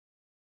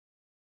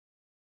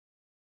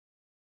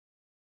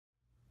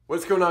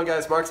What's going on,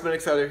 guys? Marksman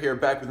Exciter here,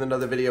 back with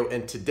another video,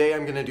 and today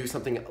I'm going to do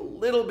something a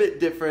little bit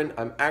different.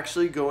 I'm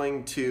actually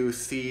going to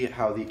see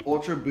how the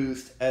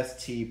UltraBoost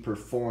ST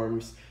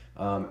performs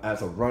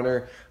as a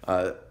runner.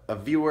 A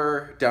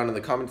viewer down in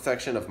the comment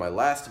section of my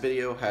last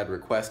video had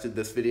requested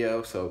this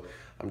video, so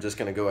I'm just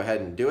going to go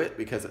ahead and do it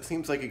because it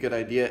seems like a good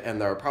idea,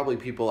 and there are probably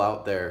people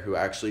out there who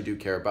actually do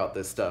care about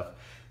this stuff,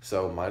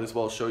 so might as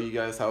well show you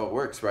guys how it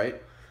works,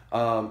 right?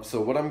 So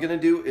what I'm going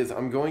to do is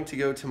I'm going to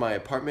go to my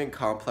apartment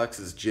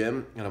complex's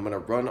gym and I'm going to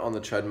run on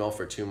the treadmill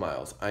for 2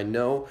 miles. I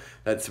know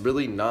that's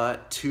really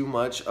not too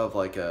much of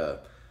like a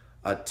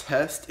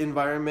test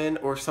environment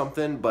or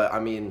something, but I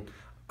mean,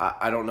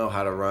 I don't know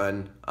how to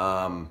run.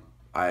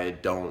 I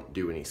don't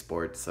do any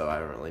sports, so I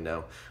don't really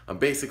know. I'm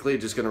basically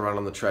just going to run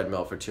on the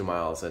treadmill for 2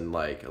 miles and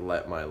like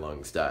let my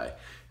lungs die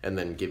and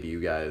then give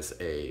you guys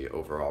a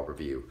overall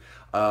review.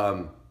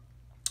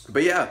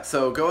 But yeah,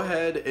 so go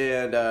ahead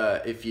and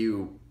if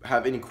you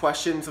have any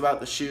questions about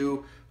the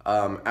shoe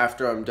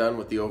after I'm done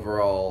with the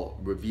overall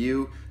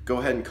review, go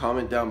ahead and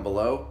comment down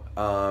below,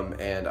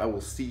 and I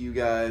will see you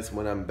guys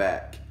when I'm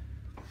back.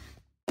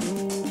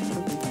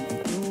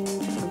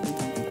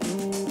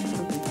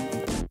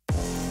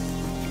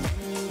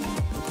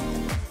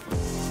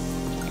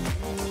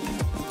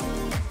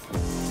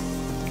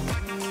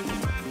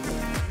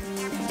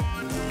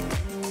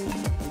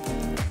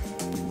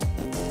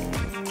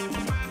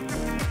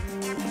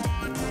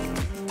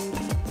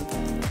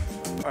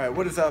 Alright,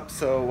 what is up?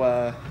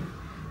 So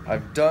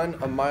I've done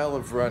a mile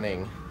of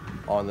running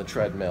on the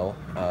treadmill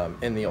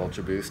in the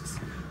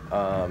UltraBoosts.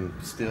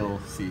 Still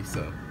see,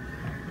 so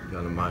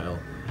got a mile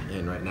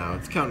in right now.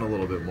 It's counting a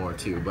little bit more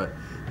too, but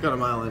got a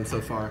mile in so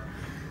far.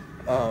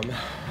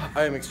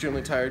 I am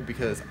extremely tired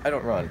because I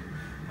don't run.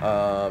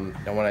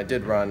 And when I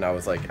did run, I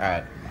was like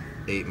at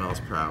 8 miles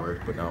per hour,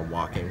 but now I'm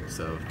walking,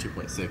 so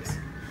 2.6.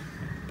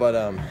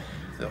 But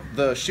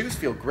the shoes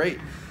feel great.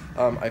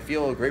 I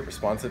feel a great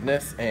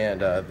responsiveness, and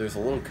there's a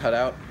little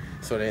cutout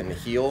sort of in the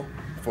heel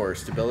for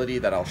stability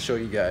that I'll show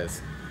you guys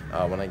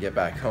when I get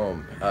back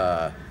home.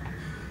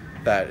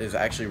 That is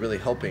actually really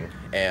helping,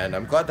 and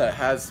I'm glad that it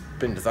has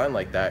been designed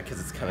like that because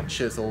it's kind of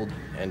chiseled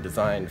and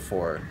designed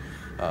for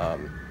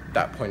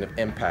that point of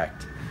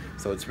impact.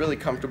 So it's really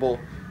comfortable.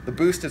 The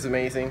boost is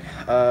amazing.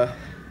 The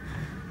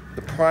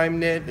prime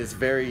knit is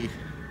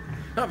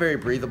not very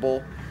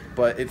breathable,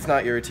 but it's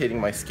not irritating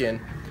my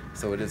skin,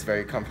 so it is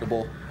very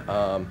comfortable.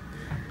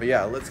 But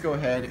yeah, let's go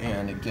ahead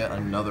and get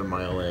another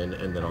mile in,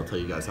 and then I'll tell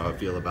you guys how I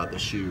feel about the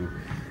shoe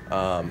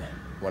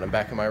when I'm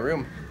back in my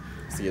room.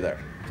 See you there.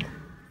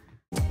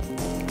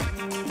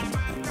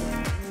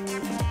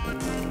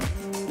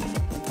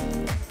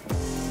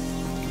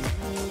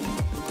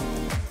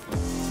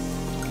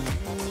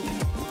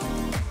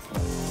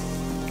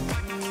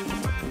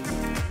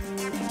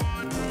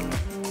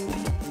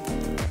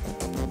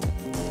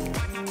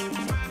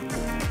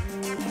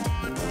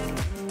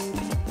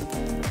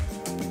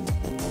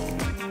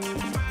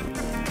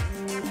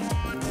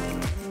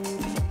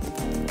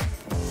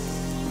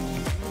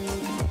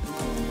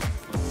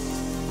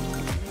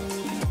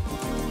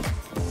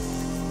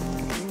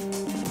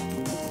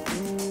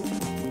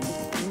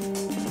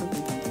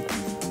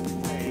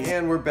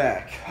 And we're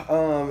back.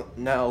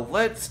 Now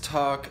let's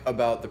talk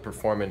about the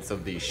performance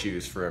of these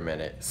shoes for a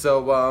minute.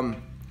 So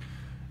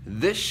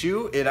this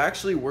shoe, it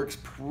actually works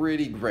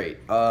pretty great.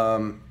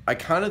 I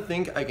kind of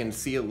think I can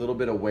see a little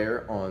bit of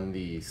wear on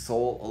the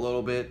sole a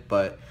little bit,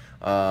 but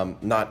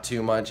not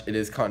too much. It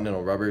is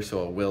Continental rubber,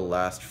 so it will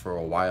last for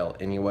a while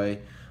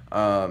anyway.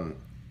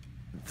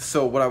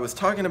 So what I was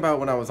talking about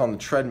when I was on the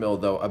treadmill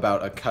though,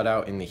 about a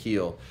cutout in the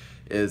heel,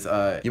 is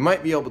you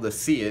might be able to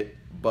see it,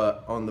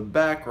 but on the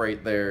back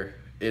right there,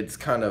 it's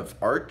kind of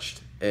arched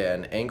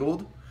and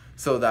angled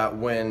so that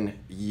when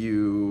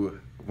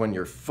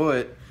your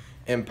foot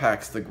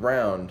impacts the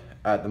ground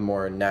at the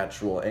more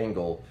natural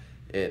angle,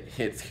 it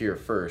hits here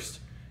first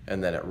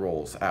and then it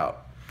rolls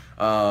out.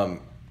 I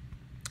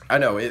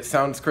know it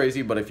sounds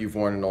crazy, but if you've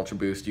worn an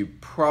UltraBoost, you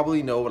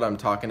probably know what I'm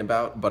talking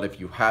about, but if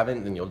you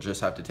haven't, then you'll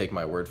just have to take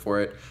my word for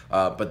it.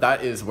 But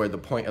that is where the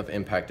point of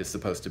impact is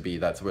supposed to be.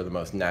 That's where the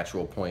most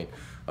natural point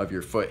of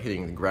your foot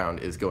hitting the ground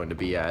is going to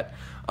be at.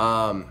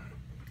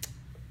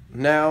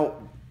 Now,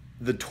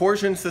 the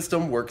torsion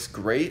system works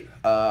great.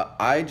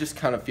 I just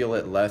kind of feel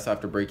it less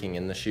after breaking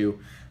in the shoe.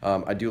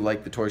 I do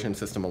like the torsion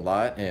system a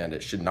lot, and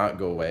it should not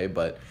go away,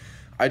 but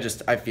I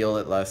feel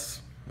it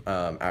less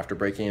after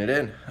breaking it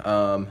in.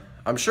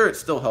 I'm sure it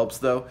still helps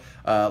though.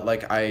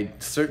 Like I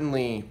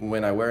certainly,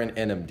 when I wear an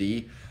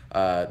NMD,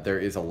 there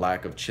is a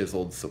lack of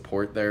chiseled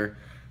support there.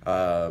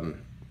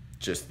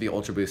 Just the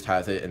UltraBoost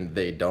has it and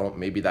they don't.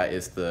 Maybe that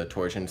is the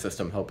torsion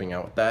system helping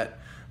out with that,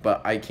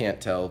 but I can't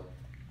tell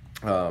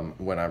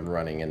when I'm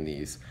running in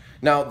these.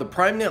 Now the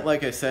prime knit,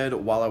 like I said,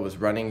 while I was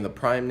running, the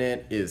prime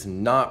knit is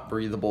not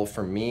breathable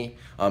for me.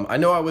 I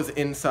know I was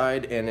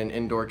inside and in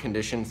indoor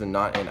conditions and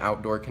not in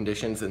outdoor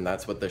conditions, and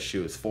that's what this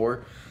shoe is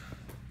for.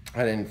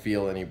 I didn't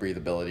feel any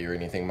breathability or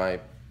anything.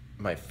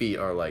 My feet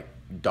are like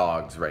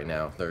dogs right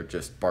now. They're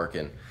just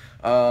barking.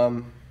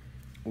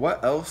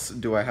 What else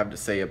do I have to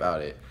say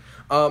about it?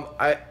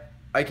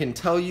 I can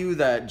tell you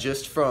that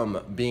just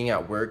from being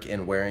at work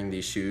and wearing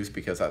these shoes,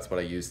 because that's what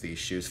I use these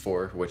shoes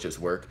for, which is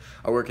work.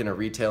 I work in a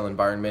retail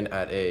environment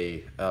at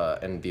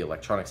in the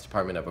electronics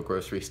department of a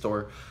grocery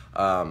store.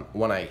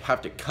 When I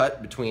have to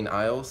cut between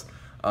aisles,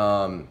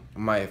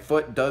 my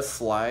foot does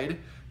slide.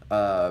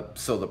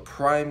 So the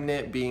prime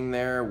knit being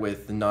there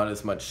with not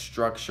as much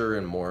structure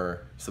and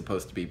more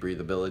supposed to be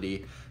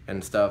breathability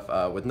and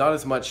stuff, with not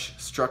as much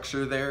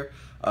structure there,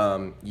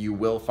 you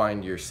will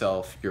find your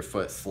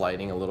foot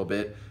sliding a little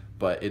bit,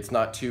 but it's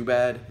not too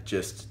bad.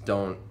 Just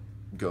don't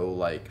go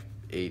like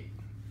 8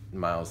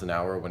 miles an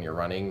hour when you're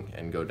running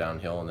and go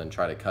downhill and then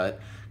try to cut,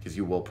 because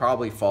you will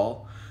probably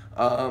fall.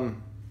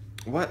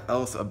 What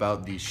else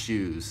about these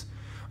shoes?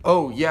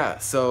 Oh yeah,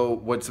 so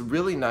what's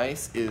really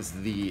nice is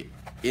the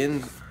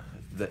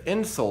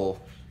insole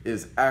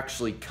is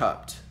actually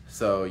cupped.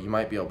 So you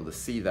might be able to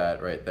see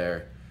that right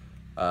there.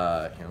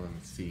 Here, let me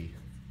see.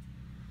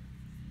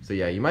 So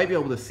yeah, you might be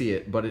able to see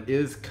it, but it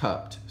is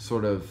cupped,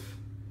 sort of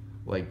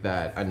like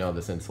that. I know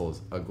this insole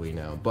is ugly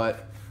now,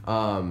 but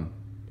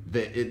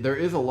there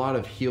is a lot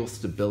of heel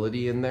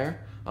stability in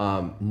there.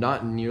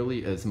 Not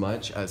nearly as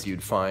much as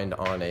you'd find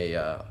on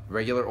a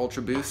regular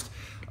UltraBoost.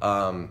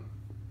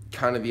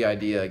 Kind of the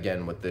idea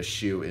again with this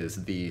shoe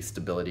is the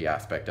stability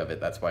aspect of it.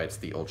 That's why it's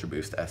the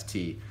UltraBoost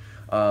ST.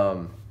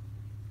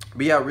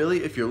 But yeah,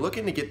 really, if you're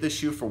looking to get this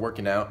shoe for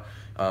working out,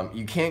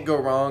 you can't go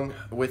wrong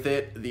with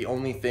it. The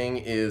only thing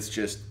is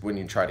just when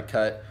you try to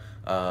cut,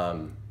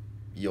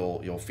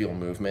 you'll feel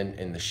movement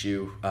in the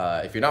shoe.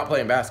 If you're not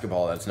playing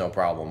basketball, that's no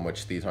problem,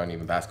 which these aren't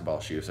even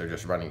basketball shoes, they're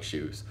just running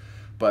shoes.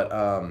 But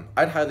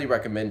I'd highly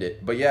recommend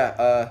it. But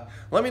yeah,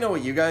 let me know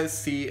what you guys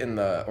see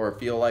or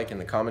feel like in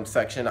the comments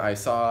section. I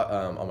saw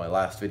on my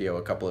last video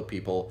a couple of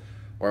people,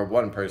 or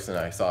one person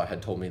I saw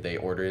had told me they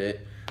ordered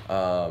it.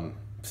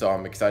 So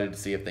I'm excited to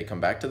see if they come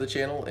back to the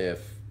channel,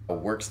 if it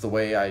works the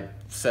way I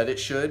said it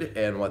should,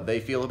 and what they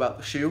feel about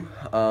the shoe.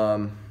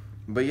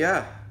 But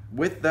yeah,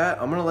 with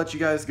that, I'm gonna let you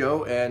guys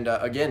go. And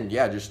again,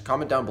 yeah, just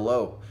comment down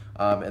below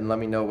and let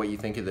me know what you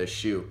think of this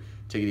shoe.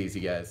 Take it easy,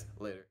 guys.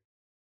 Later.